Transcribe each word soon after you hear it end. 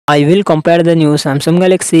I will compare the new Samsung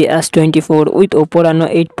Galaxy S24 with Oppo Reno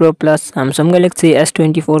 8 Pro Plus. Samsung Galaxy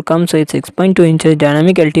S24 comes with 6.2 inches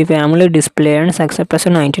dynamic LTP AMOLED display and success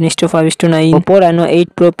ratio 19:5:9. Oppo Reno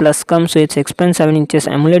 8 Pro Plus comes with 6.7 inches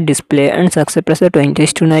AMOLED display and success ratio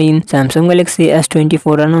 20:9. Samsung Galaxy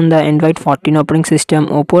S24 run on the Android 14 operating system.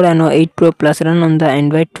 Oppo Reno 8 Pro Plus run on the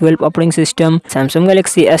Android 12 operating system. Samsung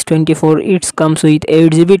Galaxy S24 it comes with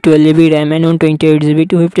 8GB, 12GB RAM and 128GB,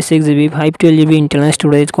 256GB, 512GB internal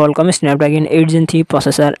storage. Qualcomm Snapdragon 8 Gen 3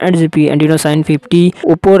 processor and GPU Adreno 750.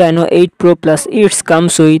 Oppo Reno 8 Pro Plus it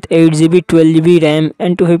comes with 8GB, 12GB RAM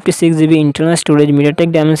and 256GB internal storage.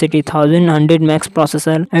 MediaTek Dimensity 1100 Max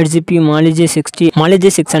processor and GPU Mali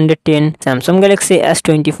G610. Samsung Galaxy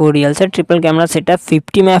S24 real set triple camera setup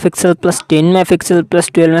 50 MP plus 10 MP plus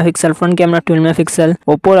 12 MP front camera 12 MP.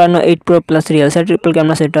 Oppo Reno 8 Pro Plus real set triple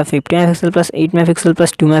camera setup 50 MP plus 8 MP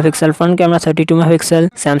plus 2 MP front camera 32 MP.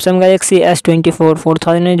 Samsung Galaxy S24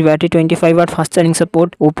 4000 mAh battery 25 watt fast charging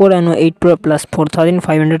support. Oppo Reno 8 Pro Plus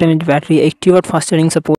 4500 mAh battery 80 watt fast charging support.